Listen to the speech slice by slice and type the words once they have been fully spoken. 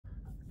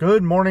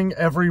Good morning,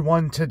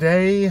 everyone.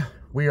 Today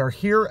we are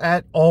here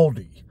at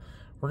Aldi.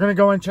 We're going to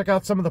go and check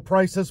out some of the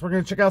prices. We're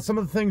going to check out some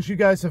of the things you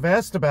guys have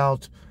asked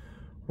about.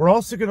 We're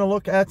also going to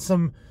look at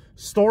some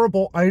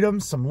storable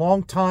items, some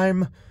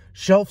long-time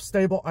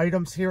shelf-stable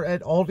items here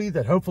at Aldi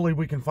that hopefully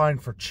we can find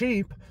for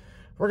cheap.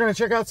 We're going to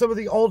check out some of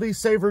the Aldi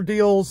Saver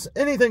deals,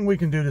 anything we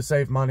can do to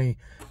save money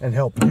and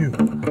help you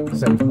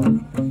save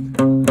money.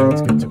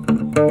 Let's get to it.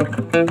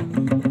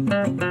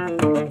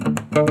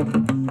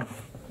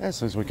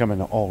 As we come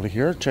into Aldi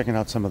here, checking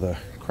out some of the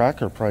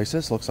cracker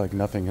prices. Looks like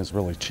nothing has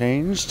really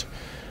changed.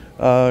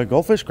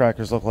 Goldfish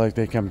crackers look like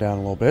they come down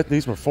a little bit.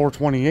 These were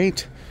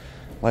 $4.28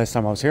 last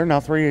time I was here, now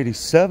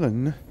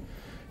 $3.87.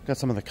 Got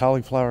some of the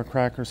cauliflower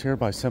crackers here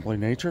by Simply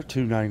Nature,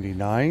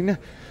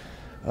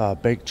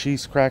 $2.99. Baked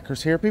cheese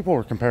crackers here. People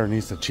were comparing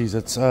these to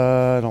Cheez-Its.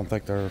 I don't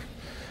think they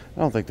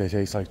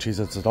taste like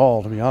Cheez-Its at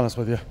all, to be honest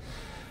with you.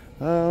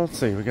 Let's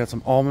see, we got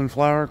some almond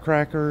flour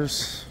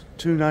crackers,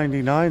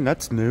 $2.99.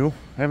 That's new.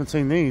 I haven't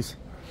seen these.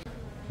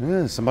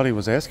 Yeah, somebody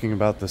was asking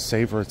about the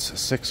Savorites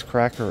 6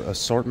 cracker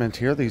assortment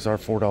here. These are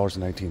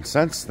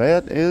 $4.19.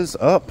 That is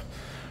up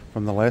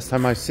from the last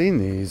time I seen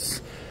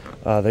these.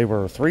 They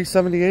were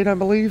 $3.78, I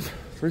believe.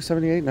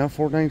 $3.78, now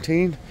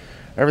 $4.19.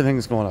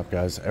 Everything's going up,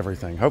 guys.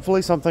 Everything.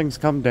 Hopefully something's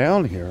come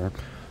down here.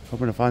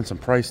 Hoping to find some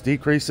price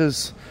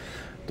decreases.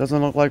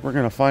 Doesn't look like we're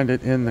going to find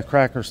it in the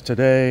crackers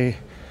today.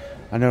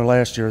 I know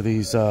last year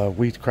these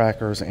wheat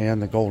crackers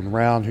and the Golden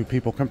Round, who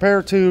people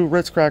compare to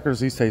Ritz crackers,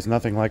 these taste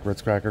nothing like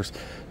Ritz crackers.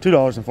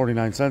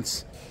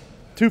 $2.49,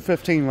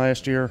 $2.15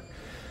 last year.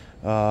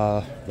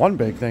 One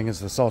big thing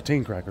is the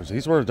saltine crackers.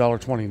 These were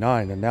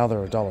 $1.29 and now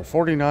they're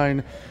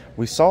 $1.49.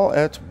 We saw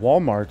at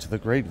Walmart the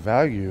great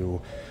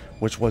value,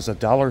 which was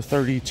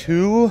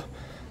 $1.32,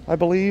 I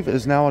believe,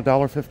 is now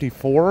 $1.54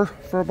 for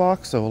a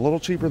box. So a little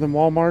cheaper than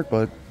Walmart,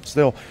 but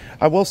still,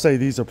 I will say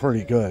these are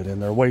pretty good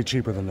and they're way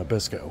cheaper than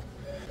Nabisco.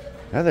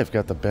 Now they've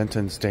got the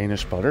Benton's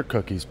Danish butter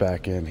cookies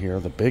back in here.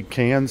 The big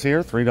cans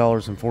here,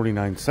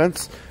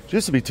 $3.49.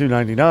 Used to be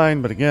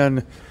 $2.99, but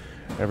again,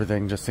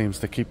 everything just seems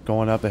to keep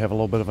going up. They have a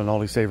little bit of an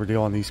Aldi Saver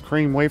deal on these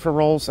cream wafer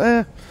rolls.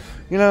 You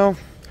know,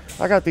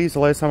 I got these the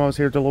last time I was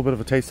here, did a little bit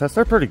of a taste test.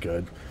 They're pretty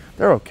good.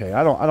 They're okay.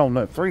 I don't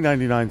know.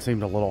 $3.99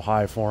 seemed a little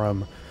high for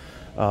them,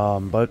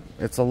 but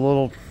it's a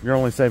little. You're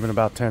only saving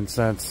about 10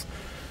 cents.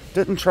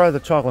 Didn't try the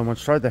chocolate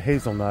ones. Tried the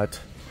hazelnut.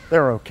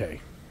 They're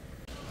okay.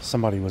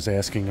 Somebody was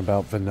asking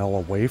about vanilla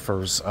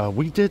wafers.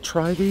 We did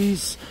try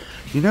these.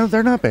 You know,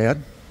 they're not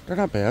bad. They're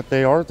not bad.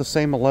 They are the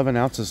same 11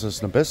 ounces as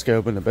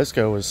Nabisco, but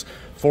Nabisco is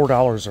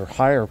 $4 or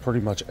higher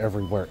pretty much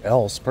everywhere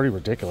else. Pretty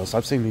ridiculous.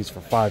 I've seen these for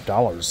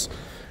 $5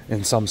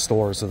 in some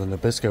stores of the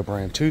Nabisco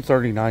brand.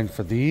 $2.39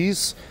 for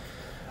these.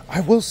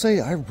 I will say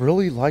I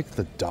really like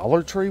the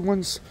Dollar Tree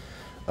ones.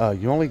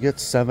 You only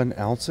get 7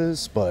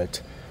 ounces,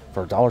 but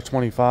for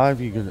 $1.25,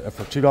 you can,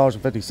 for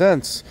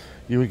 $2.50,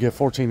 you would get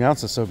 14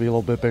 ounces, so it'd be a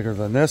little bit bigger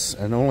than this,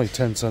 and only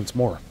 10 cents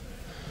more.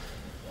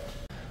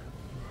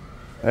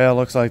 Yeah, it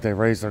looks like they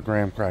raised their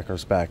graham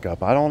crackers back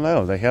up. I don't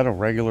know. They had a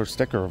regular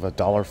sticker of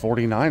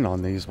 $1.49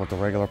 on these, what the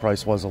regular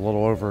price was a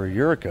little over a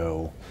year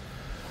ago.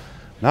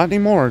 Not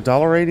anymore.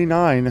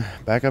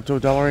 $1.89. Back up to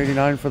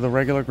 $1.89 for the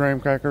regular graham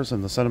crackers,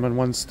 and the cinnamon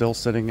ones still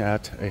sitting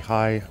at a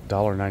high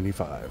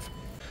 $1.95.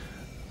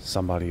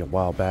 Somebody a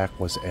while back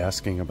was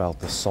asking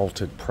about the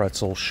salted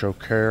pretzel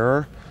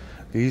choker.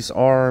 These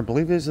are, I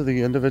believe these are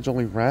the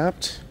individually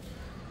wrapped.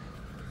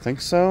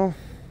 Think so.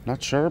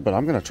 Not sure, but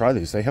I'm going to try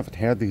these. They haven't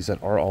had these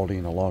at our Aldi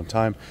in a long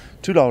time.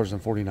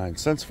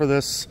 $2.49 for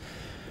this.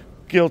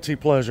 Guilty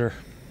pleasure.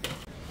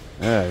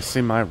 Yeah, I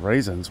see my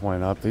raisins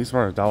went up. These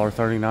were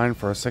 $1.39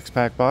 for a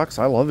 6-pack box.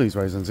 I love these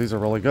raisins. These are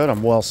really good.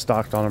 I'm well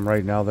stocked on them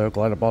right now, though.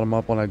 Glad I bought them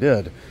up when I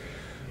did.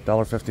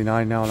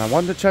 $1.59 now, and I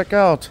wanted to check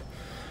out.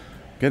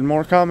 Getting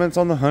more comments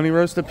on the honey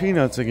roasted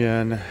peanuts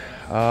again.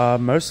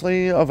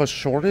 Mostly of a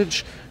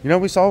shortage. You know,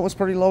 we saw it was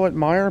pretty low at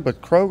Meijer,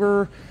 but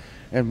Kroger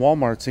and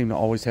Walmart seem to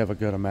always have a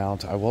good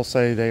amount. I will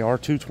say they are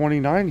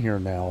 $2.29 here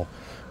now,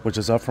 which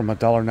is up from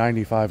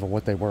 $1.95 of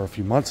what they were a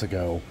few months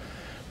ago.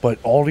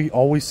 But Aldi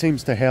always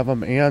seems to have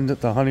them, and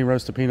the honey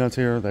roasted peanuts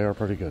here, they are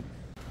pretty good.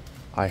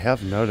 I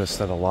have noticed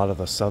that a lot of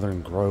the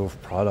Southern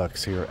Grove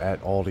products here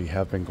at Aldi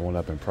have been going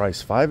up in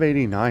price.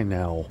 $5.89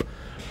 now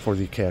for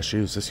the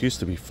cashews. This used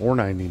to be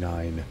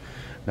 $4.99.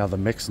 Now the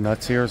mixed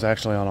nuts here is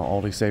actually on an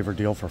Aldi Saver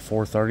deal for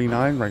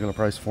 $4.39. Regular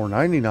price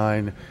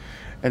 $4.99.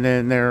 And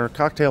then their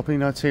cocktail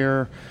peanuts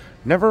here,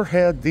 never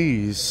had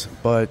these,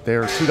 but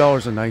they're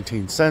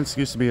 $2.19.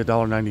 Used to be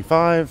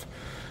 $1.95,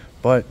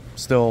 but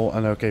still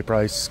an okay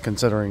price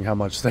considering how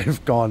much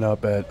they've gone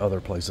up at other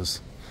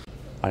places.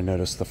 I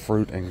noticed the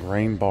fruit and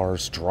grain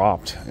bars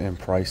dropped in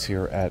price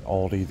here at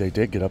Aldi. They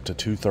did get up to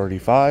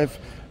 $2.35.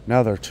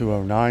 Now they're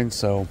 $2.09,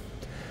 so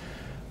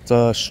it's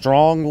a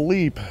strong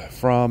leap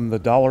from the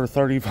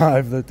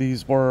 $1.35 that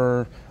these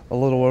were a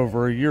little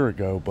over a year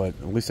ago, but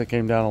at least it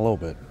came down a little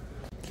bit.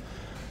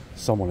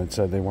 Someone had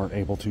said they weren't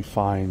able to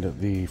find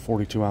the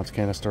 42-ounce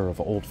canister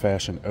of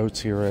old-fashioned oats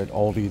here at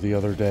Aldi the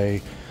other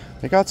day.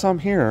 They got some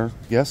here.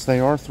 Yes, they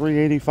are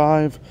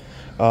 $3.85.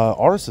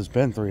 Ours has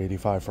been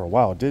 $3.85 for a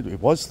while.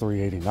 It was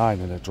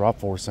 $3.89 and it dropped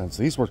 4 cents.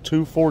 These were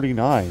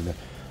 $2.49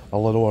 a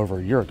little over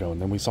a year ago,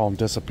 and then we saw them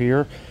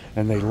disappear,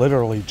 and they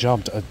literally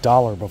jumped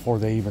 $1 before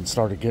they even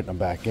started getting them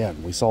back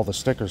in. We saw the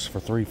stickers for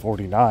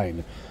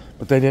 $3.49,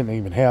 but they didn't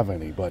even have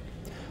any. But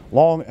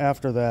long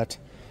after that,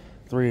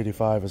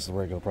 $3.85 is the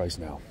regular price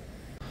now.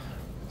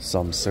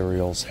 Some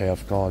cereals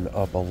have gone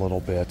up a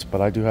little bit,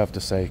 but I do have to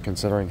say,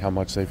 considering how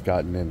much they've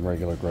gotten in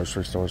regular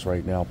grocery stores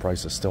right now,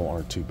 prices still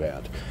aren't too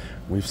bad.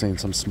 We've seen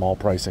some small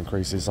price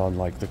increases on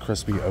like the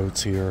crispy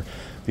oats here.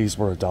 These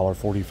were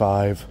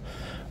 $1.45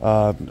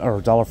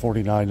 or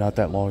 $1.49 not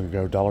that long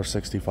ago,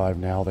 $1.65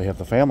 now. They have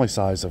the family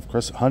size of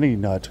honey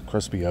nut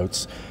crispy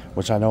oats,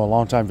 which I know a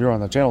long-time viewer on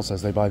the channel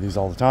says they buy these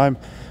all the time.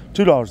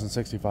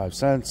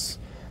 $2.65.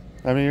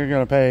 I mean, you're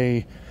going to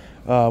pay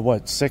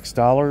what,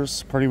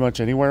 $6 pretty much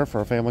anywhere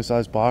for a family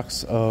size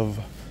box of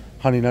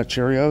Honey Nut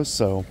Cheerios.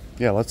 So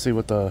yeah, let's see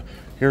what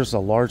here's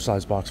the large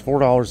size box,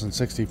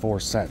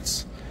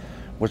 $4.64,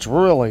 which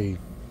really,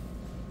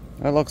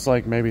 that looks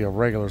like maybe a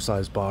regular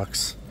size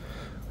box.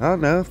 I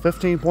don't know,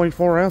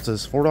 15.4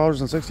 ounces,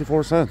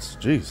 $4.64.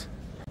 Jeez.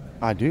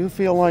 I do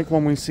feel like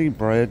when we see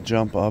bread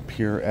jump up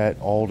here at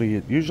Aldi,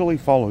 it usually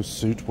follows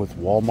suit with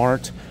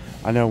Walmart.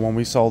 I know when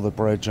we saw the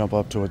bread jump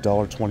up to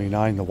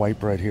 $1.29, the white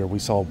bread here, we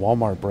saw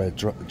Walmart bread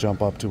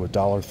jump up to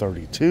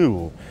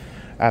 $1.32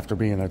 after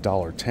being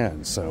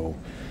 $1.10. So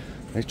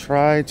they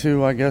try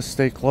to, I guess,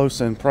 stay close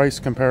in price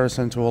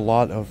comparison to a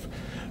lot of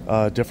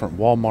different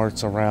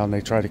Walmarts around.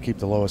 They try to keep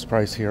the lowest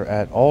price here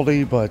at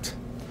Aldi, but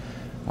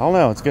I don't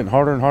know, it's getting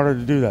harder and harder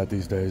to do that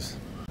these days.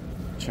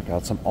 Check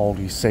out some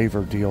Aldi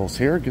Saver deals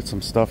here. Get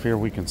some stuff here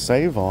we can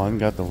save on.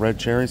 Got the red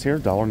cherries here,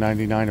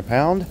 $1.99 a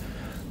pound.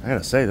 I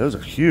gotta say, those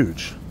are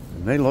huge.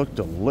 And they look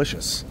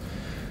delicious.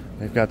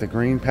 They've got the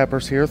green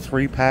peppers here,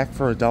 3-pack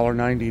for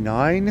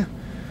 $1.99.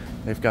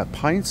 They've got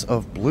pints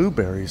of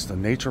blueberries, the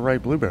Nature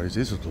Right blueberries.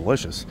 These are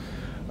delicious.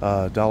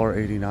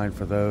 $1.89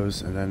 for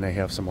those. And then they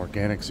have some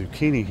organic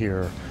zucchini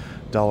here,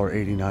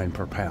 $1.89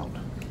 per pound.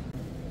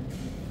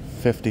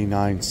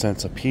 59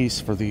 cents a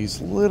piece for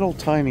these little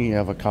tiny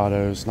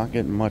avocados. Not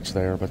getting much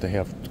there, but they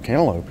have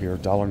cantaloupe here,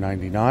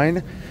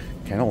 $1.99.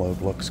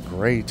 Cantaloupe looks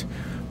great.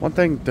 One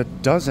thing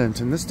that doesn't,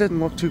 and this didn't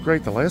look too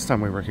great the last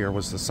time we were here,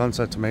 was the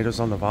Sunset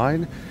tomatoes on the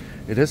vine.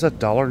 It is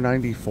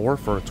 $1.94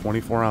 for a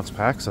 24-ounce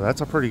pack, so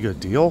that's a pretty good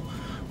deal.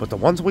 But the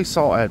ones we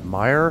saw at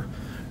Meijer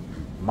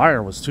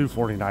was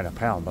 $2.49 a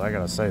pound, but I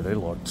gotta say, they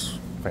looked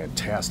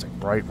fantastic.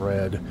 Bright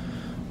red,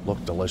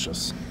 looked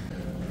delicious.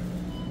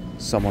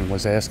 Someone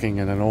was asking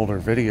in an older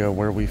video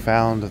where we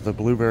found the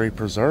blueberry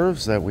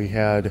preserves that we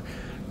had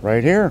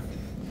right here.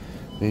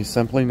 These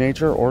Simply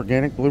Nature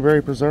organic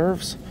blueberry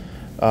preserves.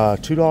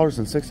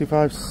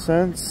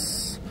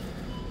 $2.65.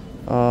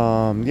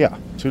 Yeah,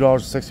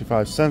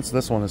 $2.65.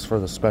 This one is for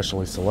the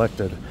specially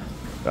selected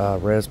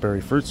raspberry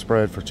fruit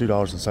spread for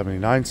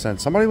 $2.79.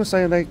 Somebody was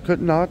saying they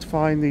could not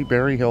find the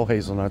Berry Hill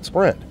hazelnut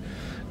spread.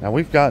 Now,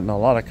 we've gotten a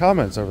lot of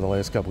comments over the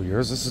last couple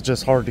years. This is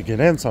just hard to get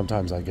in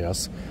sometimes, I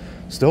guess.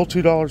 Still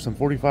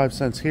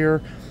 $2.45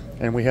 here.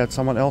 And we had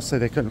someone else say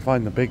they couldn't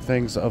find the big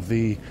things of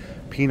the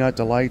Peanut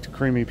Delight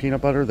creamy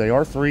peanut butter. They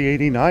are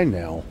 $3.89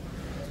 now.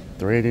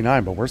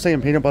 $3.89, but we're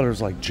seeing peanut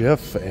butters like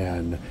Jif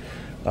and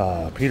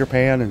Peter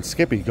Pan and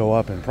Skippy go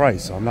up in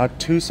price. So I'm not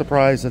too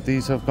surprised that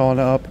these have gone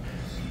up.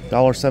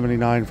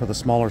 $1.79 for the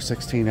smaller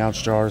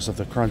 16-ounce jars of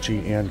the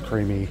crunchy and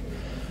creamy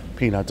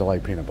Peanut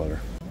Delight peanut butter.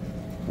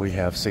 We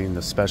have seen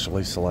the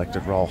specially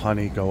selected raw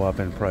honey go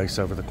up in price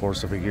over the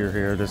course of a year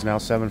here. It is now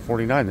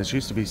 $7.49. This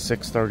used to be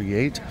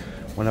 $6.38,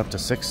 went up to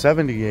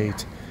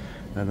 $6.78,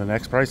 and the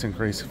next price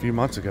increase a few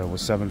months ago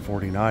was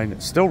 $7.49.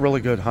 It's still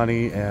really good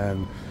honey,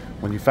 and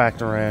when you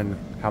factor in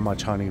how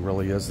much honey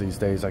really is these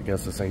days, I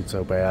guess this ain't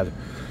so bad.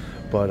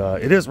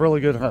 But it is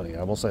really good honey,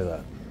 I will say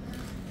that.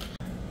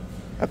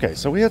 Okay,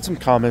 so we had some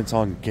comments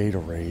on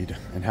Gatorade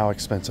and how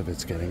expensive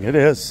it's getting. It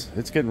is.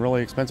 It's getting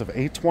really expensive.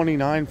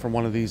 $8.29 for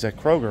one of these at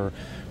Kroger.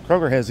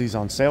 Kroger has these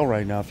on sale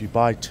right now. If you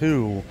buy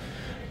two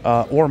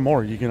or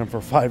more, you get them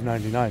for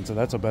 $5.99. So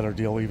that's a better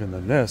deal even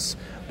than this.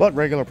 But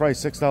regular price,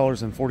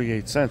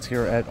 $6.48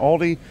 here at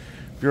Aldi.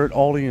 If you're at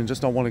Aldi and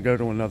just don't want to go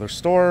to another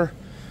store,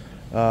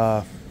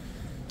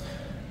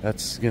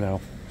 that's, you know,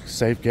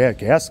 save gas.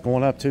 Gas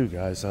going up too,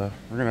 guys. We're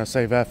going to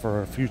save that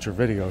for a future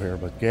video here,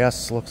 but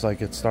gas looks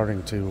like it's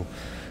starting to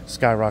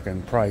skyrocket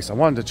in price. I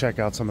wanted to check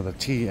out some of the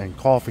tea and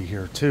coffee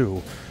here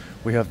too.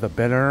 We have the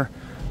Benner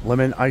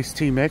lemon iced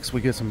tea mix.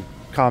 We get some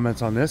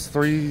comments on this.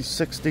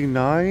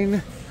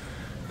 $3.69.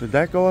 Did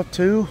that go up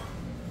too?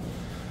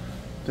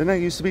 Didn't that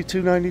used to be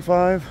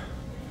 $2.95?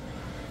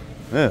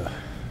 Yeah,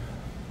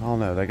 I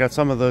don't know. They got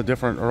some of the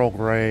different Earl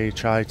Grey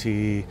chai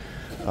tea.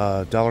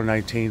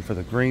 $1.19 for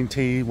the green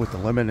tea with the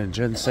lemon and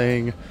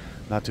ginseng.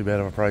 Not too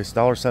bad of a price.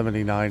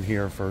 $1.79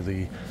 here for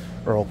the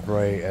Earl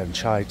Grey and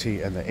chai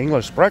tea. And the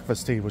English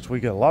breakfast tea, which we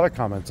get a lot of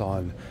comments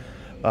on,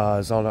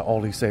 is on an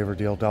Aldi Saver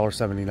deal.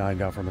 $1.79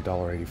 down from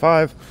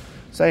 $1.85.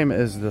 Same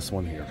as this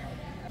one here.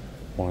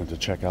 Wanted to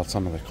check out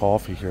some of the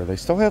coffee here. They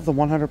still have the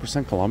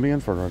 100% Colombian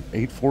for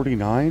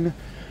 $8.49.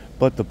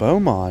 But the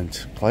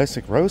Beaumont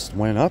Classic Roast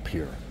went up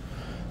here.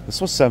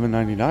 This was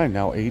 $7.99,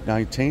 now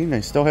 $8.19.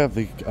 They still have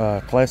the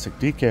Classic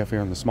Decaf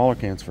here in the smaller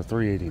cans for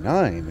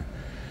 $3.89.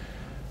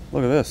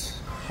 Look at this.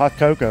 Hot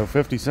cocoa,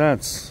 50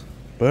 cents.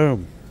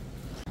 Boom.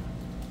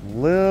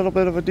 Little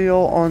bit of a deal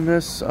on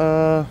this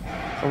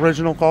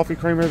original coffee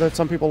creamer that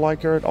some people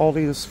like here at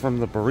Aldi. This is from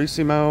the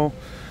Barissimo.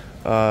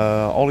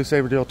 Aldi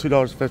Saver Deal,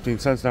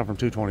 $2.15 down from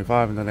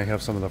 $2.25. And then they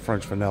have some of the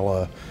French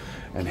vanilla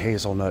and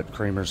hazelnut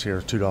creamers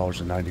here,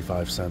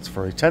 $2.95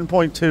 for a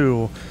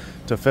 10.2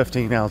 to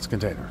 15 ounce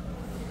container.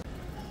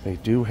 They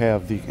do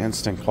have the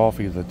instant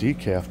coffee, the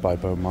decaf by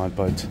Beaumont,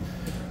 but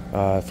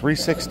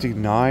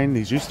 $3.69.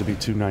 These used to be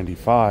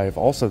 $2.95.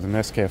 Also, the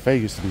Nescafe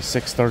used to be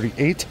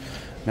 $6.38,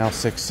 now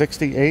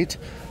 $6.68.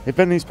 They've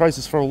been these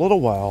prices for a little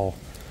while,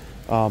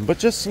 but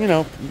just, you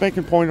know,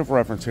 making point of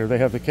reference here. They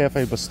have the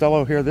Cafe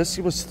Bustelo here. This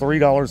was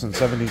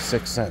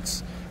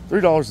 $3.76.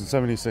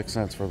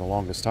 $3.76 for the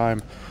longest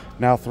time.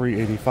 Now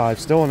 $3.85.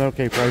 Still an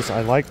okay price.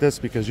 I like this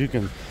because you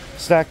can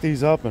stack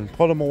these up and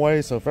put them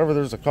away, so if ever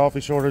there's a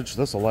coffee shortage,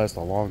 this will last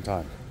a long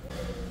time.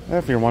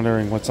 If you're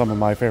wondering what some of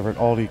my favorite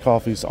Aldi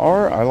coffees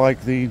are, I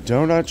like the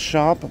Donut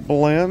Shop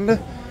blend,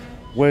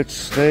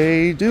 which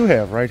they do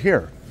have right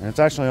here. And it's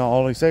actually an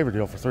Aldi Saver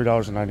Deal for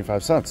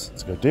 $3.95.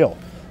 It's a good deal.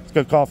 It's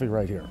good coffee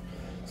right here.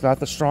 It's not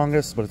the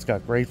strongest, but it's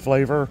got great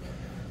flavor.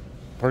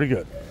 Pretty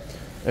good.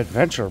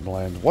 Adventure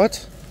blend.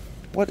 What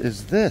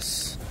is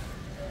this?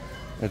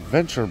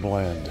 Adventure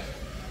blend.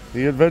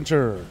 The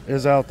adventure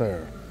is out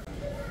there.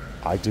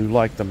 I do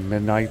like the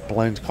Midnight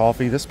Blend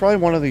coffee. This is probably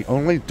one of the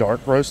only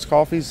dark roast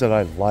coffees that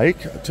I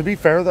like. To be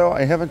fair, though,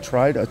 I haven't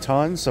tried a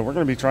ton, so we're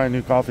going to be trying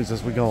new coffees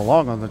as we go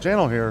along on the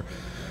channel here.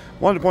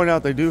 Wanted to point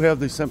out they do have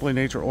the Simply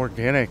Nature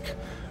Organic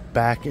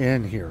back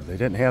in here. They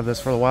didn't have this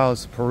for a while.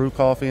 It's the Peru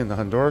coffee and the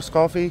Honduras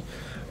coffee.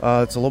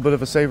 It's a little bit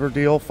of a saver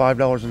deal,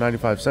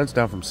 $5.95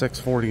 down from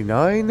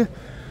 $6.49.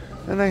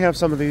 And they have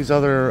some of these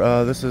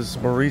other, this is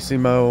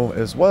Barissimo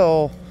as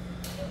well.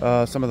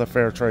 Some of the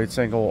fair trade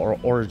single or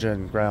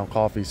origin ground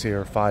coffees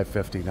here,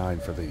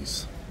 $5.59 for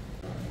these.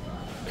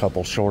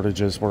 Couple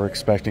shortages we're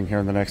expecting here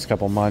in the next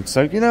couple months.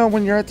 So, you know,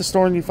 when you're at the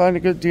store and you find a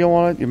good deal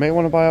on it, you may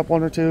want to buy up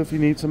one or two if you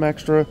need some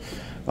extra.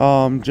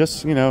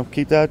 Just, you know,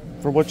 keep that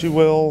for what you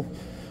will.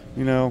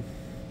 You know,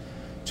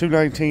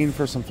 $2.19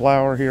 for some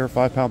flour here,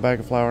 5-pound bag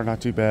of flour, not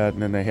too bad.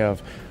 And then they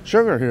have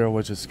sugar here,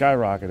 which is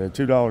skyrocketed,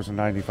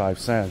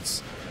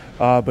 $2.95.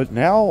 But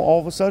now, all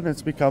of a sudden,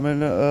 it's becoming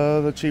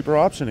the cheaper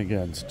option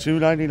again. It's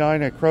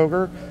 $2.99 at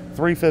Kroger,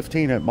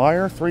 $3.15 at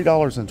Meijer,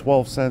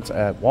 $3.12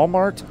 at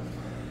Walmart.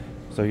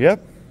 So,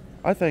 yep,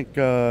 I think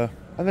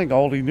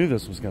Aldi knew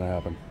this was going to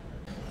happen.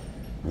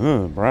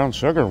 Brown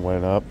sugar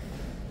went up.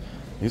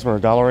 These were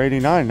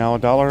 $1.89, now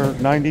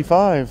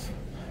 $1.95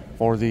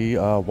 for the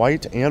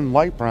white and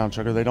light brown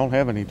sugar. They don't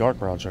have any dark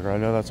brown sugar. I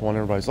know that's one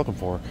everybody's looking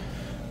for.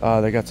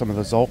 They got some of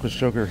the Zolka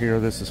sugar here.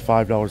 This is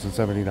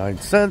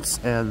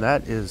 $5.79, and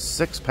that is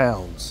 6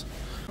 pounds.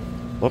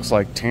 Looks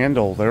like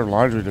Tandle, their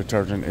laundry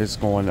detergent, is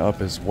going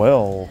up as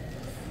well.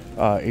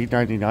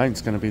 $8.99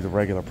 is going to be the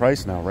regular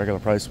price now. Regular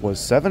price was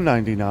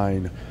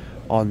 $7.99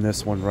 on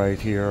this one right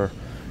here.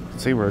 You can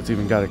see where it's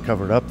even got it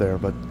covered up there,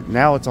 but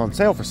now it's on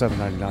sale for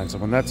 $7.99. So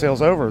when that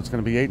sale's over, it's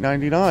going to be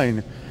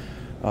 $8.99.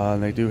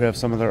 And they do have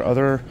some of their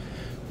other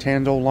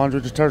Tandle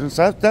laundry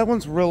detergents. That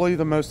one's really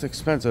the most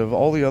expensive.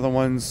 All the other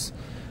ones,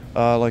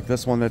 like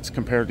this one that's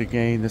compared to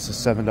Gain, this is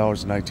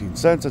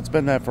 $7.19. It's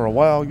been that for a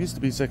while. It used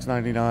to be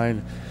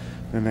 $6.99.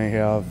 Then they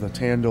have the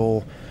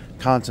Tandle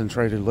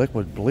concentrated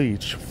liquid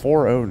bleach,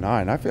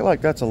 $4.09. I feel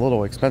like that's a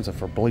little expensive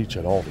for bleach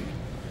at Aldi.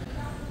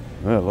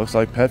 It looks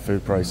like pet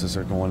food prices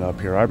are going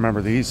up here. I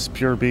remember these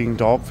Pure Being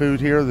dog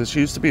food here. This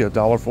used to be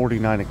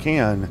 $1.49 a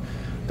can,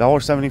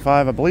 $1.75.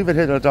 I believe it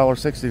hit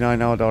 $1.69,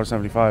 now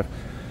 $1.75.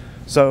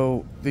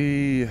 So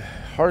the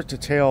Heart to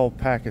Tail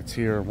packets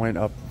here went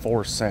up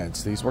 4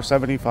 cents. These were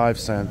 75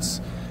 cents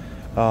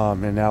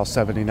and now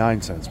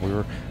 79 cents.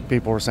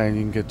 People were saying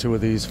you can get 2 of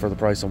these for the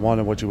price of 1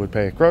 of what you would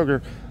pay at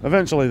Kroger.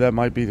 Eventually that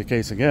might be the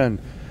case again,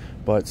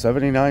 but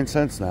 79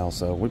 cents now.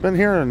 So we've been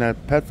hearing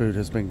that pet food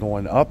has been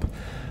going up.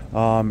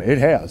 It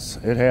has.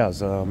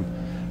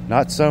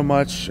 Not so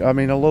much, I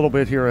mean, a little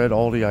bit here at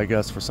Aldi, I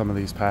guess, for some of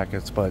these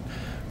packets, but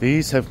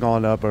these have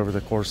gone up over the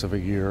course of a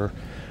year.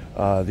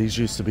 These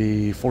used to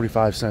be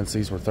 45 cents.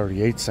 These were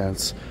 38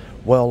 cents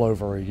well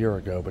over a year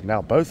ago, but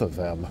now both of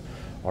them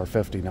are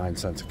 59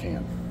 cents a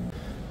can.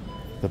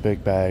 The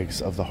big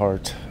bags of the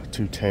Heart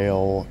to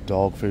Tail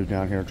dog food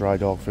down here, dry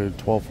dog food,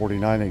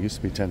 $12.49. It used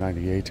to be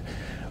 $10.98.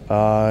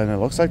 And it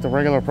looks like the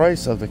regular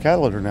price of the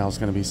cat litter now is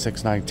going to be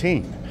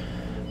 $6.19.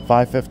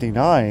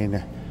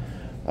 $5.59.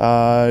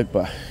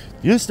 But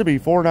used to be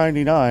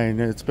 $4.99.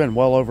 It's been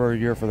well over a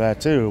year for that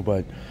too,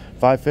 but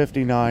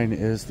 $5.59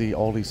 is the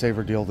Aldi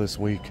Saver Deal this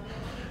week.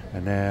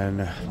 And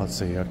then, let's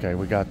see, okay,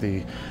 we got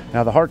the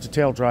Heart to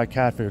Tail dry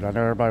cat food. I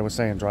know everybody was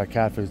saying dry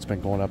cat food's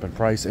been going up in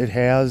price. It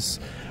has.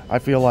 I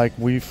feel like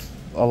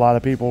a lot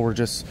of people were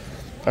just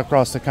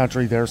across the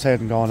country, theirs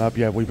hadn't gone up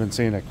yet. We've been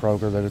seeing at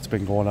Kroger that it's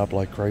been going up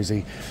like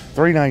crazy.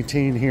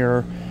 $3.19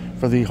 here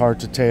for the Hard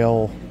to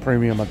Tail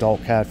premium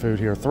adult cat food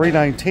here.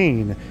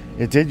 $3.19.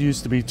 It did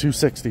used to be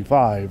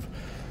 $2.65,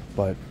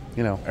 but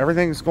you know,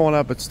 everything's going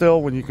up. But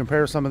still, when you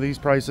compare some of these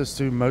prices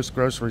to most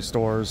grocery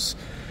stores,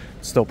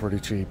 it's still pretty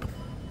cheap.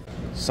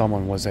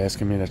 Someone was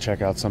asking me to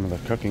check out some of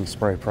the cooking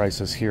spray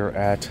prices here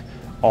at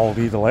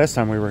Aldi. The last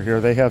time we were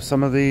here, they have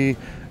some of the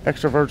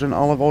extra virgin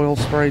olive oil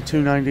spray,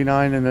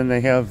 $2.99, and then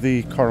they have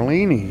the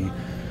Carlini,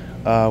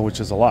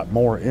 which is a lot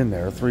more in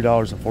there,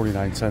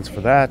 $3.49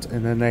 for that.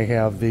 And then they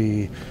have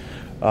the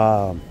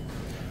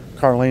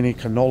Carlini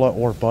canola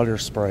or butter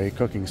spray,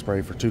 cooking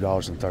spray, for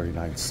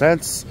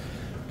 $2.39.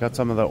 Got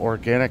some of the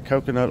organic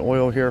coconut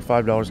oil here,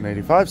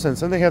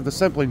 $5.85. And they have the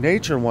Simply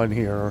Nature one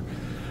here,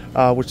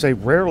 which they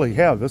rarely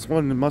have. This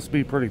one must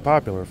be pretty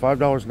popular,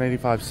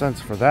 $5.85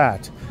 for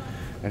that.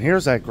 And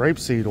here's that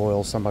grapeseed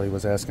oil somebody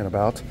was asking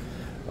about.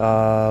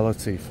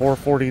 Let's see,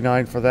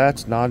 $4.49 for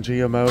that,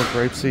 non-GMO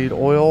grapeseed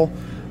oil.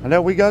 I know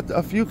we got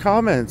a few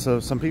comments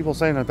of some people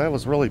saying that that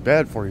was really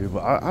bad for you,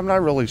 but I'm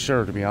not really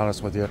sure, to be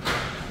honest with you.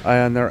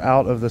 And they're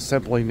out of the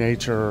Simply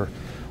Nature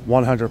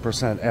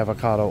 100%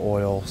 avocado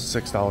oil,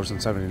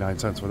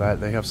 $6.79 for that.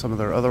 They have some of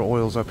their other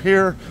oils up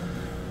here.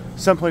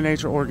 Simply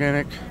Nature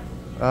organic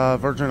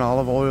virgin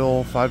olive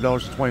oil,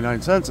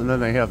 $5.29, and then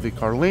they have the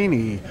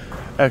Carlini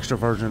extra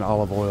virgin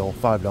olive oil,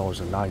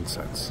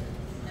 $5.09.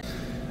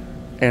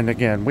 And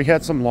again, we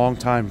had some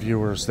longtime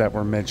viewers that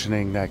were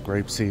mentioning that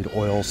grapeseed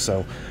oil,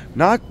 so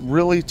not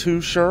really too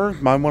sure.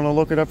 Might want to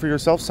look it up for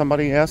yourself.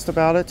 Somebody asked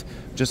about it.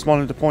 Just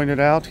wanted to point it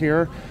out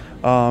here.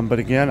 But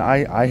again,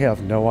 I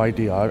have no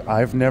idea.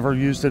 I've never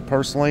used it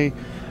personally.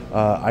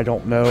 I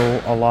don't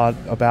know a lot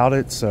about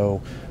it, so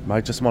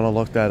might just want to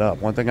look that up.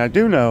 One thing I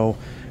do know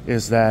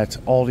is that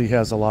Aldi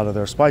has a lot of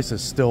their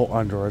spices still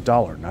under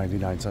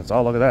 $1.99.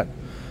 Oh, look at that.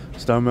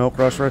 Stone Mill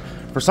crushed red.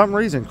 For some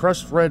reason,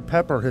 crushed red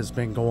pepper has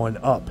been going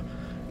up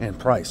in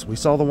price. We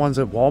saw the ones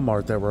at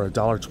Walmart that were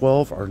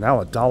 $1.12 are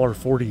now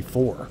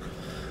 $1.44.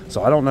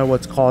 So I don't know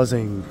what's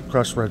causing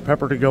crushed red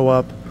pepper to go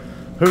up.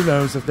 Who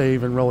knows if they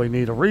even really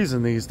need a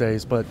reason these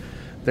days, but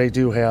they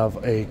do have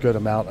a good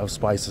amount of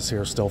spices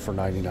here still for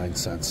 99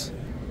 cents.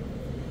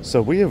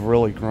 So we have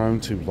really grown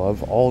to love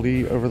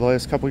Aldi over the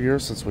last couple of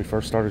years since we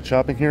first started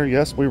shopping here.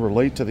 Yes, we were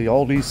late to the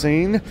Aldi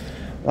scene.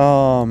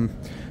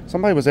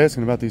 Somebody was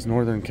asking about these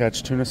Northern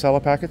Catch tuna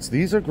salad packets.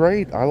 These are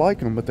great. I like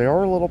them, but they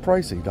are a little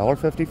pricey.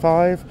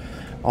 $1.55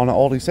 on an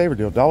Aldi Saver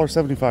deal,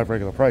 $1.75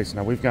 regular price.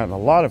 Now, we've gotten a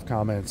lot of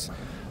comments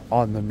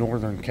on the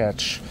Northern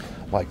Catch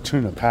like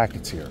tuna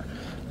packets here.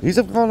 These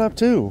have gone up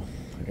too.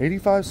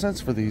 85 cents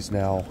for these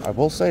now. I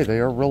will say they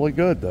are really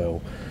good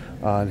though.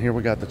 And here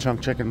we got the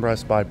chunk chicken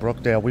breast by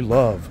Brookdale. We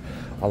love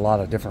a lot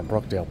of different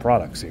Brookdale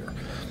products here.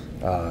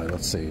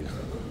 Let's see.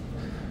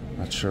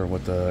 Not sure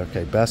what the,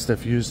 okay, best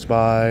if used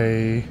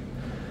by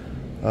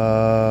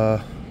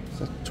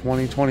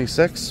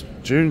 2026,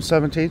 June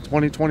 17th,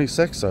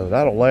 2026. So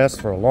that'll last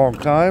for a long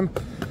time.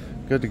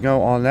 Good to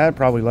go on that.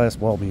 Probably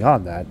last well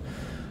beyond that.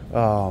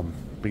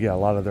 But yeah,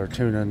 a lot of their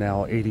tuna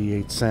now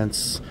 88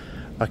 cents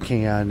a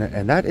can,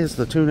 and that is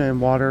the tuna in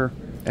water,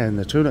 and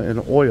the tuna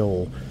in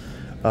oil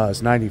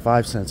is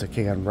 95 cents a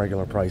can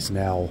regular price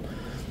now,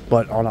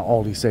 but on an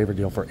Aldi Saver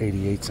deal for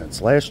 88 cents.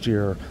 Last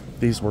year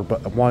these were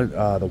the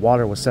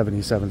water was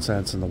 77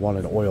 cents and the one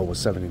in oil was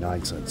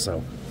 79 cents.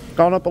 So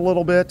gone up a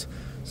little bit,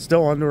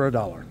 still under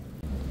 $1.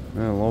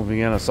 Little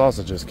Vienna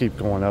sausages keep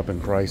going up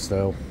in price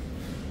though.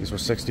 These were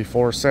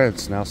 64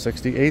 cents, now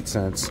 68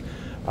 cents.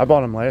 I bought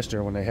them last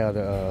year when they had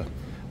I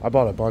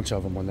bought a bunch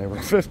of them when they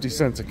were 50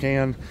 cents a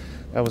can.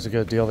 That was a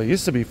good deal. They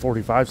used to be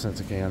 45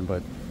 cents a can,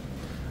 but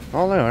I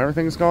don't know.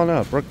 Everything's gone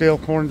up.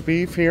 Brookdale corned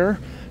beef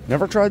here.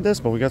 Never tried this,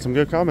 but we got some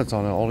good comments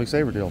on it. Aldi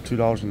Saver deal,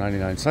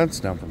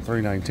 $2.99, down from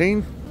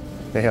 $3.19.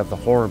 They have the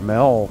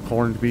Hormel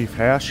corned beef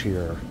hash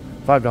here,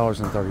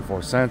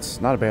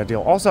 $5.34. Not a bad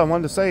deal. Also, I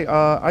wanted to say,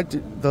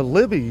 the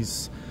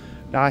Libby's.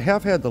 Now, I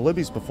have had the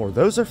Libby's before.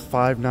 Those are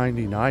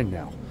 $5.99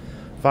 now.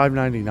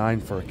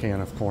 $5.99 for a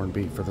can of corned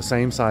beef for the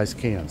same size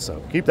can.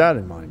 So keep that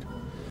in mind.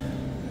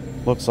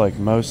 Looks like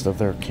most of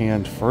their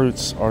canned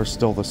fruits are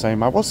still the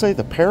same. I will say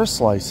the pear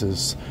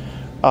slices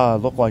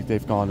look like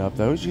they've gone up.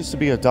 Those used to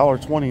be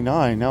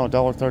 $1.29, now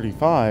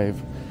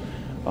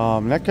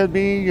 $1.35. That could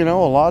be, you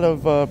know, a lot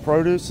of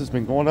produce has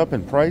been going up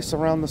in price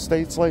around the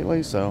states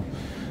lately. So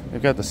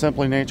they've got the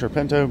Simply Nature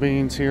pinto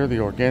beans here, the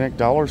organic,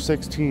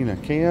 $1.16 a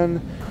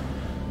can.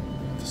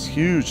 This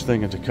huge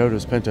thing of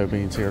Dakota's pinto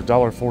beans here,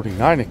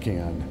 $1.49 a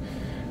can.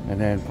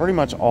 And then pretty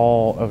much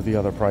all of the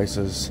other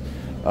prices,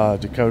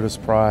 Dakota's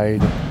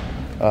Pride,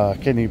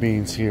 kidney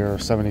beans here,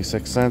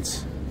 76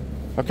 cents.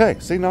 Okay,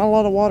 see, not a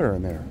lot of water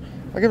in there.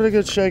 I give it a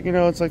good shake. You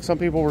know, it's like some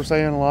people were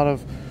saying a lot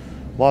of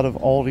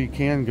Aldi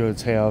canned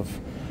goods have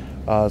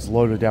is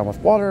loaded down with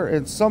water,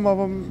 and some of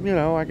them, you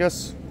know, I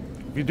guess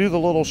if you do the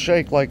little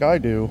shake like I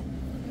do,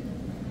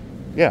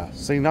 yeah,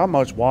 see, not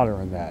much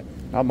water in that.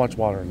 Not much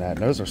water in that.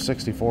 And those are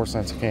 64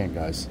 cents a can,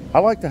 guys. I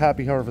like the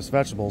Happy Harvest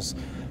vegetables.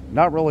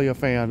 Not really a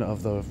fan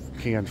of the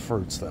canned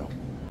fruits, though.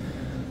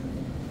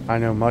 I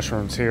know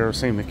mushrooms here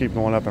seem to keep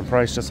going up in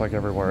price just like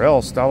everywhere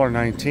else.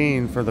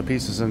 $1.19 for the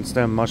pieces and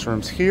stem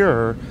mushrooms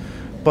here.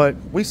 But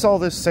we saw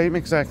this same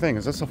exact thing.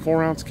 Is this a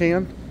 4-ounce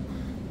can?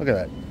 Look at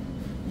that.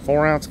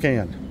 4-ounce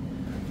can.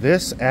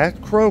 This at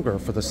Kroger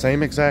for the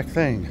same exact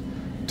thing.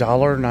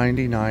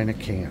 $1.99 a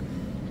can.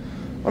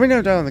 Let me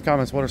know down in the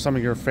comments what are some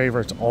of your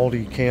favorites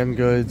Aldi canned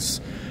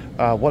goods.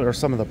 What are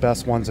some of the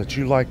best ones that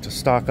you like to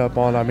stock up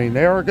on? I mean,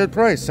 they are a good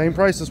price. Same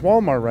price as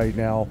Walmart right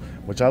now,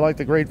 which I like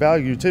the Great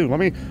Value too. Let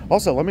me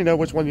know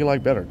which one you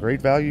like better. Great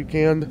Value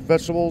canned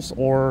vegetables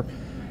or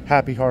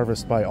Happy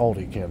Harvest by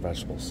Aldi canned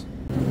vegetables.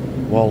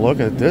 Well, look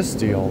at this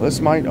deal.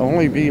 This might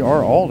only be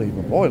our Aldi,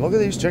 but boy, look at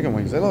these chicken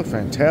wings. They look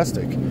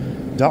fantastic.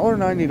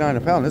 $1.99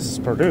 a pound. This is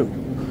Purdue.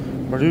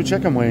 Purdue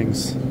chicken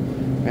wings.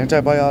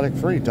 Antibiotic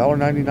free.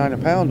 $1.99 a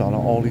pound on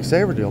an Aldi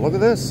Savor deal. Look at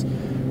this.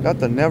 Got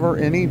the Never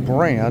Any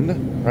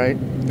brand, right?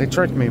 They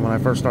tricked me when I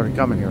first started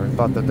coming here. I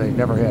thought that they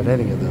never had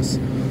any of this.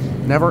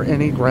 Never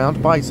Any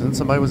ground bison.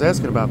 Somebody was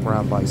asking about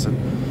ground bison.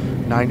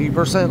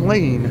 90%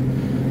 lean,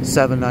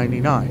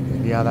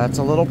 $7.99. Yeah, that's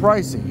a little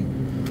pricey.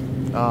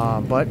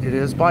 But it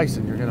is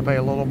bison. You're going to pay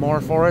a little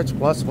more for it.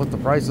 Plus, with the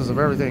prices of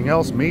everything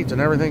else, meat and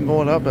everything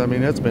going up, I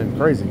mean, it's been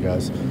crazy,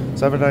 guys.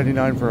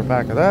 $7.99 for a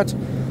pack of that.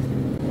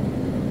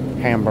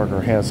 Hamburger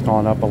has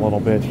gone up a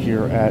little bit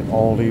here at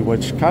Aldi,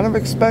 which kind of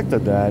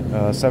expected that.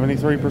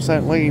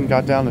 73% lean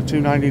got down to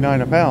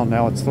 $2.99 a pound.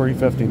 Now it's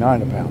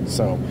 $3.59 a pound.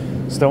 So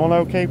still an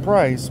okay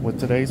price with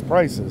today's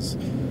prices,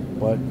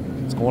 but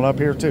it's going up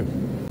here too.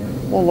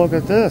 Well, look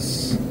at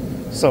this.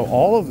 So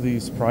all of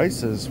these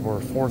prices were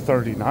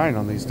 $4.39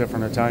 on these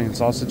different Italian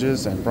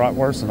sausages and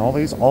bratwurst and all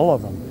these. All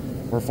of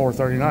them were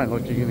 $4.39.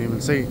 Look, you can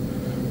even see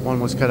one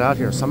was cut out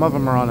here. Some of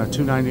them are on a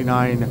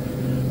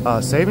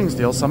 $2.99 savings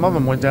deal. Some of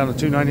them went down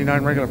to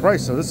 $2.99 regular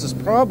price. So this is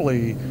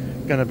probably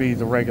going to be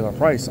the regular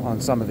price on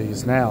some of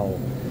these now.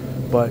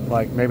 But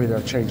like maybe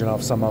they're changing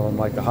off some of them.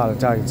 Like the hot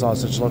Italian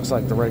sausage looks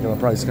like the regular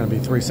price is going to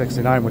be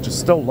 $3.69, which is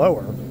still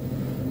lower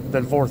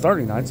than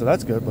 $4.39. So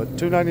that's good. But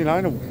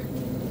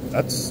 $2.99,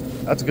 that's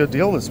a good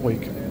deal this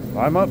week.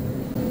 I'm up.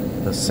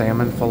 The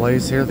salmon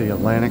fillets here, the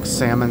Atlantic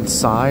salmon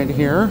side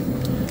here.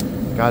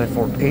 Got it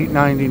for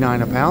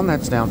 $8.99 a pound.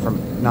 That's down from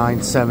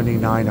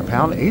 $9.79 a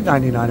pound.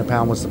 $8.99 a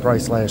pound was the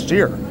price last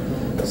year.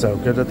 So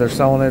good that they're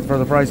selling it for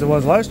the price it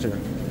was last year.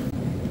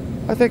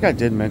 I think I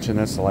did mention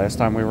this the last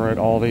time we were at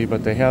Aldi,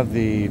 but they have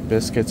the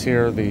biscuits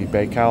here, the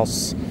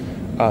Bakehouse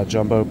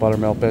jumbo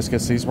buttermilk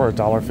biscuits. These were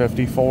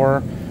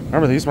 $1.54.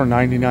 Remember, these were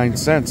 99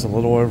 cents a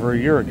little over a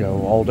year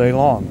ago, all day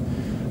long.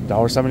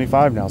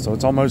 $1.75 now, so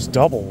it's almost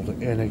doubled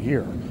in a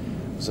year.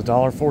 It was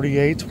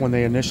 $1.48 when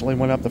they initially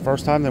went up the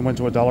first time. They went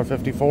to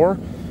 $1.54,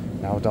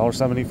 now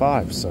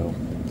 $1.75. So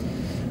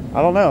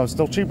I don't know, it's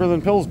still cheaper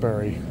than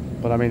Pillsbury,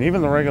 but I mean,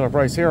 even the regular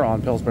price here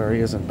on Pillsbury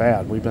isn't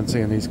bad. We've been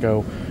seeing these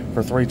go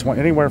for $3.20,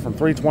 anywhere from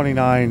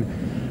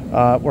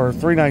 $3.29 or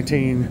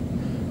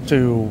 $3.19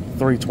 to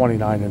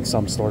 $3.29 in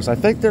some stores. I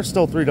think they're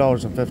still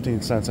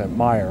 $3.15 at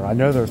Meijer. I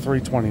know they're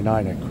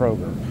 $3.29 at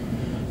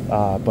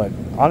Kroger. But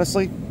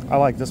honestly, I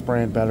like this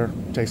brand better.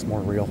 Tastes more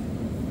real.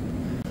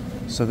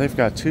 So they've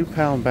got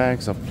 2-pound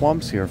bags of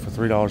plums here for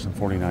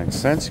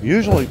 $3.49.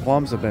 Usually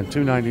plums have been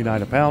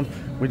 $2.99 a pound.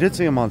 We did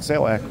see them on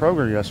sale at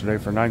Kroger yesterday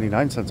for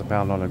 99 cents a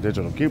pound on a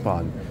digital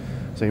coupon.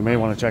 So you may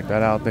want to check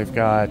that out. They've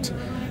got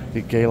the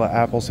Gala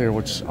apples here,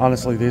 which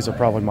honestly, these are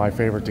probably my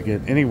favorite to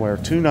get anywhere.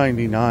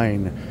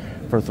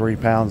 $2.99 for 3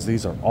 pounds.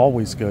 These are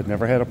always good.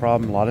 Never had a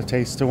problem. A lot of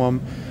taste to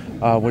them,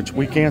 which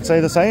we can't say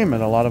the same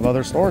in a lot of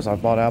other stores.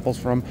 I've bought apples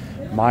from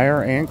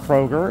Meijer and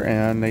Kroger,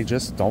 and they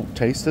just don't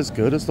taste as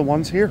good as the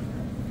ones here.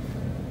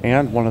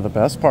 And one of the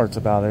best parts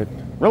about it,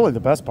 really the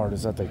best part,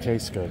 is that they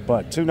taste good.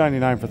 But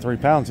 $2.99 for 3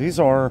 pounds. These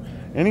are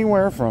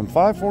anywhere from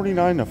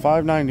 $5.49 to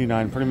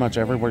 $5.99 pretty much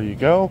everywhere you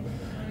go.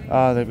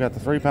 They've got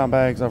the 3-pound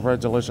bags of Red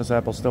Delicious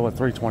apples still at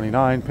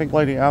 $3.29. Pink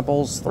Lady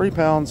apples, 3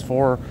 pounds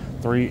for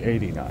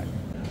 $3.89.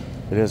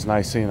 It is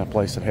nice seeing a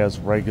place that has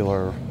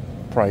regular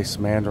price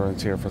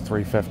mandarins here for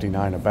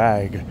 $3.59 a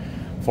bag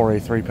for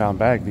a 3-pound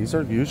bag. These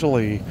are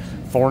usually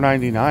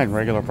 $4.99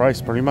 regular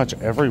price pretty much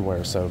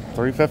everywhere. So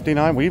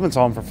 $3.59. We even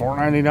saw them for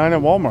 $4.99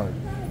 at Walmart.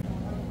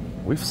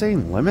 We've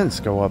seen lemons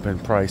go up in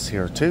price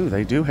here too.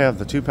 They do have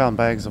the 2-pound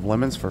bags of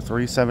lemons for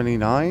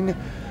 $3.79.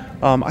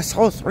 I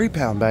saw a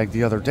 3-pound bag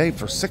the other day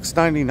for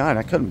 $6.99.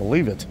 I couldn't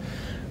believe it.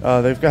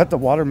 They've got the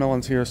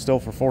watermelons here still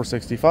for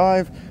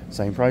 $4.65.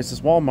 Same price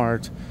as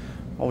Walmart.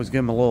 Always give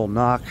them a little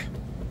knock.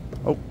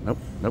 Oh, nope,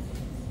 nope.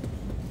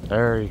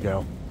 There you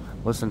go.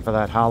 Listen for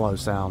that hollow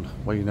sound.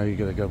 Well, you know you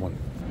get a good one.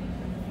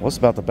 Well, it's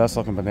about the best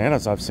looking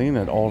bananas I've seen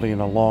at Aldi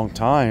in a long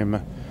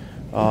time.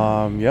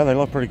 Yeah, they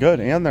look pretty good.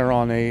 And they're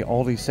on a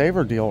Aldi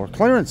Savor deal or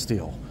clearance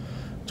deal.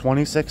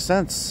 26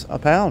 cents a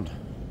pound.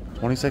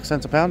 26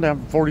 cents a pound down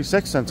from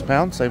 46 cents a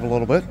pound. Save a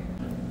little bit.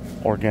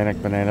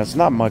 Organic bananas.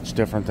 Not much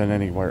different than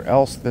anywhere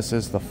else. This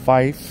is the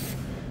Fife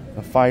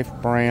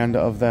brand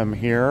of them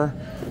here.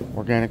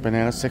 Organic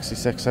bananas,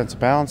 66 cents a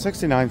pound.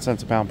 69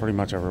 cents a pound pretty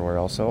much everywhere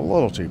else. So a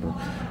little cheaper.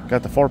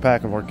 Got the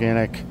 4-pack of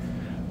organic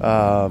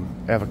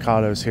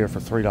Avocados here for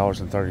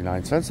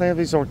 $3.39. They have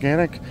these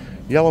organic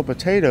yellow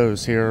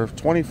potatoes here,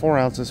 24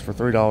 ounces for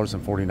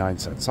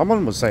 $3.49.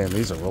 Someone was saying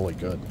these are really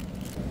good.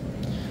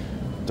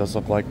 It does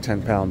look like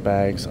 10-pound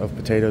bags of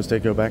potatoes. They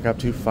go back up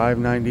to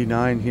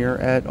 $5.99 here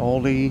at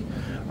Aldi.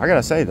 I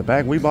gotta say, the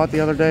bag we bought the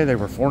other day, they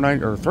were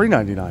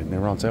 $3.99. They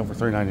were on sale for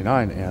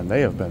 $3.99, and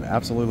they have been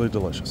absolutely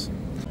delicious.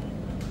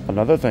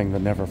 Another thing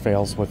that never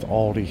fails with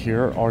Aldi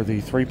here are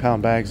the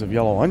 3-pound bags of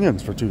yellow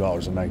onions for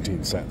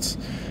 $2.19.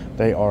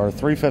 They are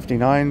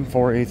 $3.59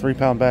 for a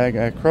 3-pound bag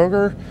at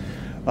Kroger.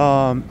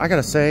 I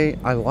gotta say,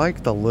 I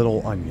like the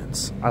little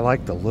onions. I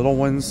like the little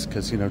ones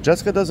because, you know,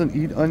 Jessica doesn't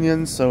eat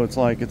onions, so it's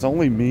like it's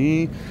only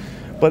me.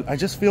 But I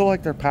just feel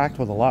like they're packed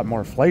with a lot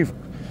more flavor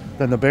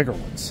than the bigger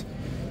ones.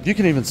 You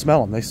can even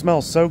smell them. They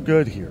smell so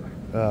good here.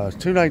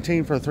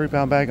 $2.19 for a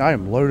 3-pound bag. I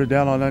am loaded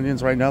down on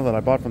onions right now that I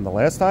bought from the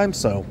last time,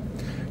 so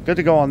good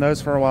to go on those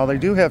for a while. They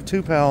do have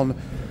 2-pound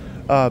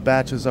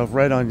batches of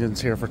red onions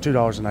here for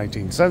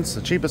 $2.19.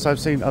 The cheapest I've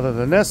seen other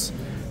than this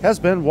has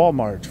been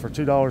Walmart for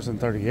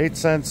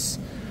 $2.38.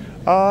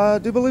 I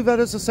do believe that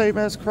is the same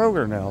as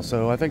Kroger now,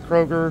 so I think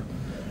Kroger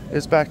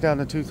is back down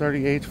to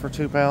 $2.38 for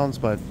 2 pounds,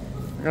 but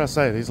I gotta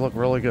say, these look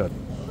really good.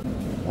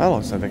 Well,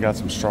 looks like they got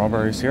some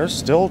strawberries here.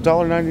 Still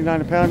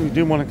 $1.99 a pound. You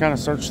do want to kind of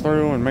search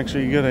through and make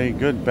sure you get a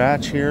good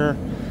batch here.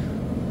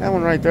 That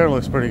one right there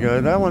looks pretty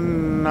good. That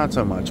one, not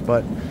so much,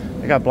 but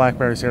they got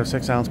blackberries here,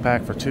 6-ounce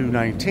pack for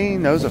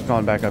 $2.19. Those have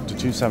gone back up to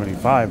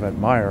 $2.75 at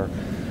Meijer.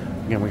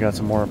 Again, we got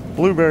some more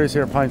blueberries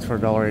here, pints for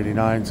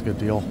 $1.89. It's a good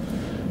deal.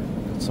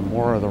 Got some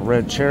more of the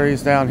red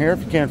cherries down here.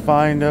 If you can't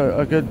find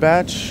a good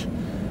batch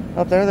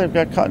up there, they've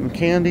got cotton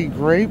candy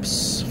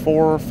grapes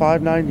for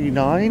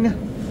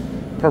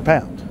 $5.99 per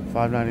pound.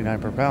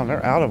 $5.99 per pound.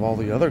 They're out of all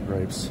the other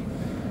grapes.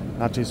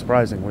 Not too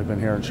surprising. We've been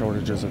hearing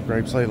shortages of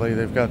grapes lately.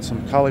 They've got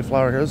some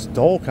cauliflower here. This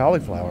Dole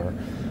cauliflower,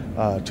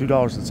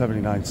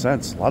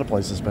 $2.79. A lot of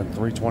places been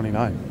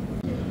 $3.29.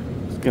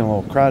 It's getting a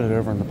little crowded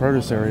over in the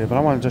produce area, but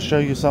I wanted to show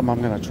you something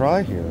I'm going to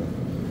try here.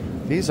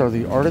 These are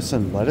the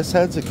artisan lettuce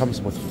heads. It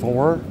comes with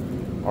 4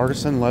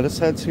 artisan lettuce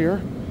heads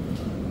here.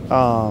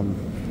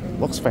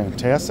 Looks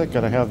fantastic.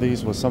 Got to have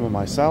these with some of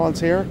my salads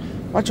here.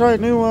 I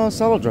tried a new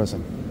salad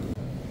dressing.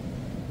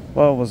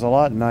 Well, it was a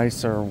lot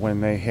nicer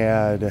when they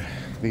had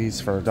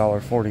these for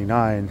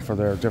 $1.49 for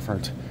their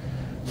different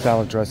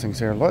salad dressings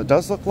here. It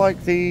does look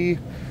like the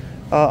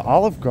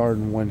Olive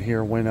Garden one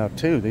here went up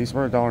too. These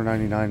were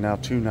 $1.99, now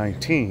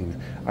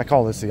 $2.19. I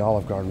call this the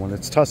Olive Garden one.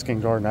 It's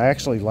Tuscan Garden. I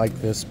actually like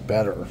this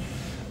better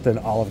than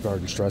Olive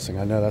Garden's dressing.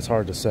 I know that's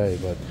hard to say,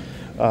 but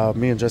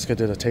me and Jessica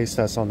did a taste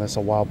test on this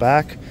a while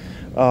back.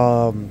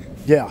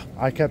 Yeah,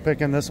 I kept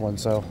picking this one,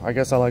 so I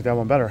guess I like that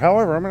one better.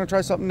 However, I'm going to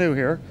try something new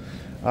here.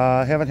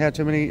 I haven't had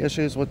too many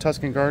issues with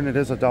Tuscan Garden. It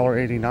is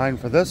 $1.89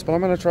 for this, but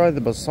I'm going to try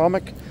the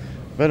balsamic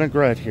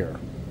vinaigrette here.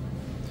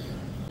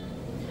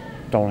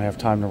 Don't have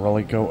time to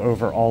really go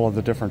over all of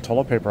the different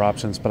toilet paper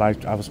options,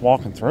 but I was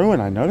walking through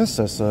and I noticed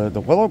this, the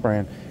Willow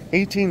brand,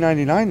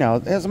 $18.99 now.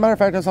 As a matter of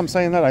fact, as I'm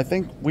saying that, I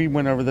think we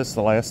went over this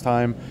the last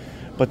time,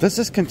 but this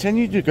has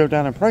continued to go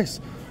down in price.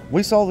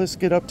 We saw this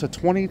get up to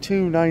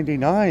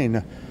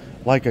 $22.99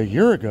 like a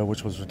year ago,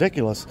 which was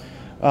ridiculous.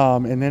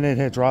 And then it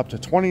had dropped to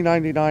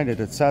 $20.99. It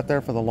had sat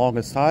there for the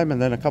longest time, and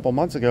then a couple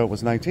months ago it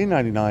was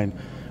 $19.99,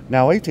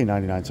 now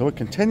 $18.99. So it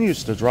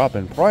continues to drop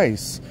in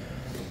price.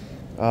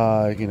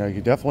 You know,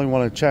 you definitely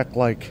want to check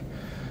like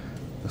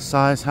the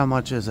size. How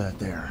much is that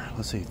there?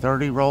 Let's see,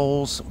 30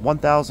 rolls,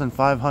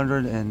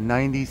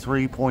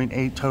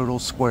 1,593.8 total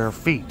square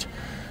feet.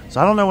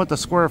 So I don't know what the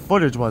square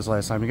footage was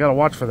last time. You got to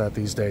watch for that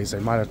these days. They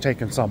might have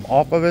taken some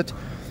off of it.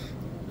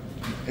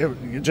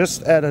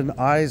 Just at an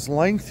eye's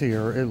length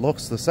here, it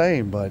looks the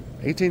same, but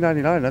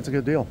 $18.99, that's a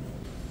good deal.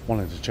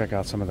 Wanted to check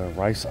out some of the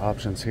rice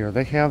options here.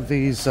 They have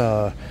these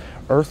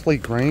earthly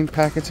grain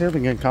packets here.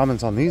 Been getting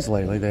comments on these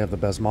lately. They have the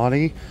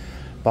basmati,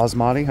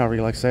 however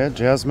you like to say it,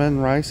 jasmine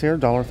rice here,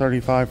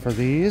 $1.35 for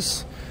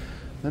these.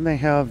 Then they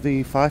have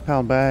the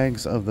 5-pound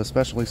bags of the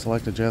specially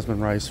selected jasmine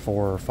rice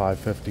for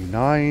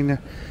 $5.59.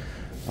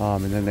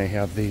 And then they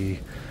have the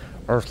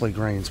earthly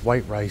grains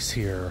white rice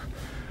here,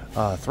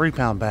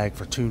 3-pound bag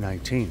for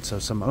 $2.19. So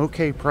some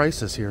okay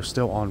prices here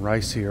still on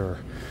rice here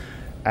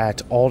at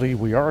Aldi.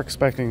 We are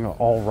expecting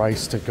all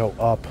rice to go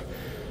up,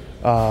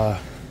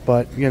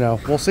 but you know,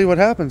 we'll see what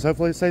happens.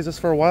 Hopefully it stays this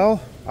for a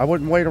while. I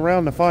wouldn't wait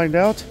around to find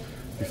out.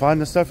 If you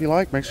find the stuff you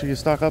like, make sure you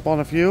stock up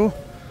on a few.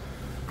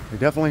 We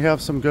definitely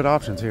have some good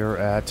options here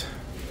at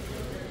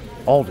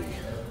Aldi.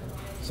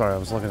 Sorry, I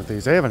was looking at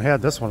these. I haven't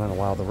had this one in a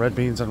while. The red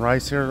beans and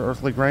rice here,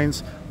 earthly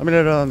grains. Let me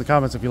know in the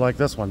comments if you like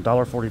this one.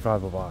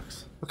 $1.45 a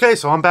box. Okay,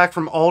 so I'm back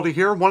from Aldi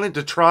here. Wanted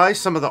to try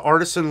some of the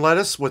artisan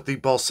lettuce with the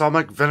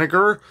balsamic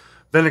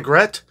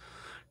vinaigrette.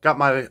 Got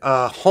my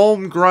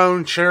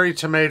homegrown cherry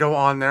tomato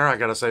on there. I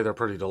gotta say they're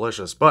pretty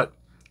delicious, but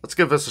let's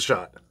give this a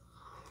shot.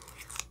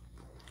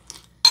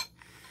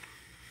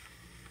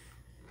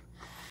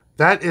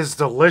 That is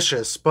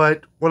delicious,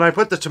 but when I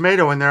put the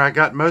tomato in there, I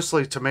got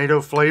mostly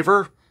tomato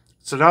flavor.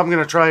 So now I'm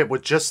going to try it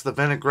with just the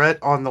vinaigrette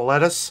on the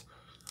lettuce.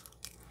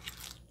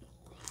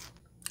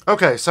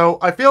 Okay, so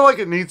I feel like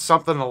it needs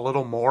something a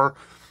little more.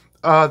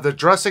 The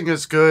dressing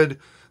is good.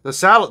 The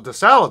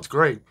salad's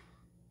great.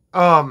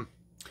 Um,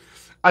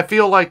 I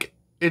feel like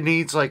it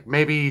needs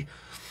maybe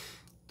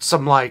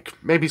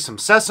some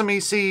sesame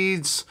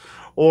seeds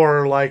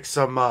or like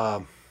some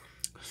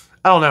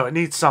I don't know, it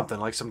needs something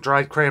like some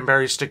dried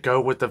cranberries to go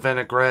with the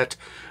vinaigrette.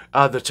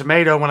 The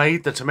tomato, when I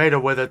eat the tomato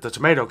with it, the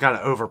tomato kind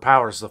of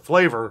overpowers the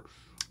flavor.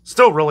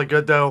 Still really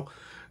good though.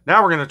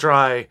 Now we're going to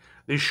try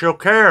the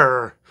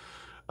Choker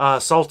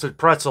salted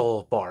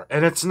pretzel bar.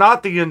 And it's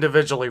not the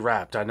individually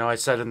wrapped. I know I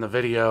said in the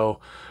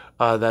video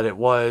that it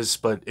was,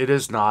 but it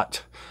is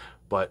not.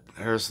 But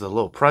here's the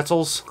little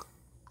pretzels.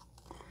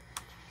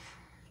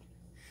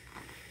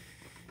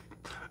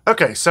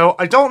 Okay, so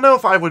I don't know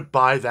if I would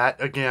buy that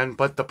again,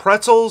 but the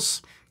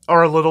pretzels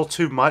are a little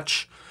too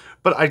much.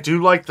 But I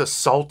do like the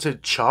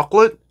salted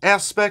chocolate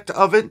aspect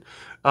of it.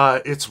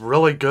 It's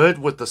really good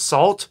with the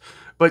salt.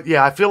 But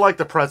yeah, I feel like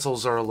the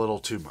pretzels are a little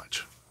too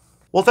much.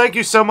 Well, thank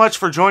you so much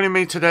for joining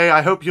me today.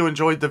 I hope you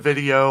enjoyed the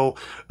video.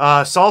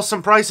 Saw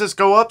some prices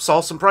go up,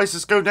 saw some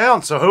prices go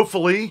down. So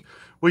hopefully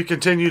we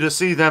continue to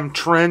see them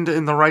trend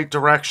in the right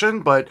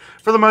direction. But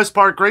for the most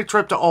part, great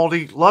trip to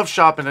Aldi. Love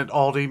shopping at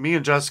Aldi. Me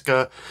and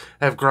Jessica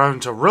have grown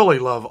to really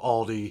love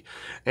Aldi.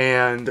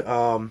 And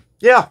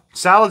yeah,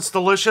 salad's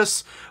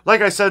delicious.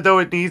 Like I said, though,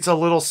 it needs a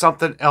little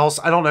something else.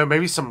 I don't know,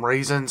 maybe some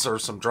raisins or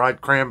some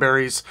dried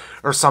cranberries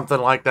or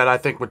something like that I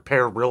think would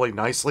pair really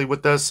nicely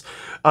with this.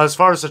 As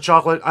far as the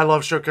chocolate, I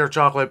love Choker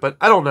chocolate, but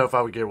I don't know if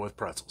I would get it with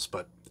pretzels.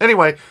 But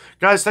anyway,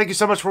 guys, thank you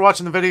so much for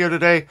watching the video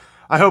today.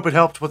 I hope it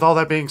helped. With all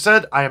that being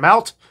said, I am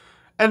out.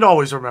 And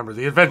always remember,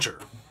 the adventure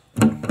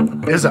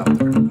is out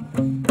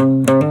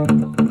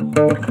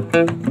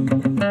there.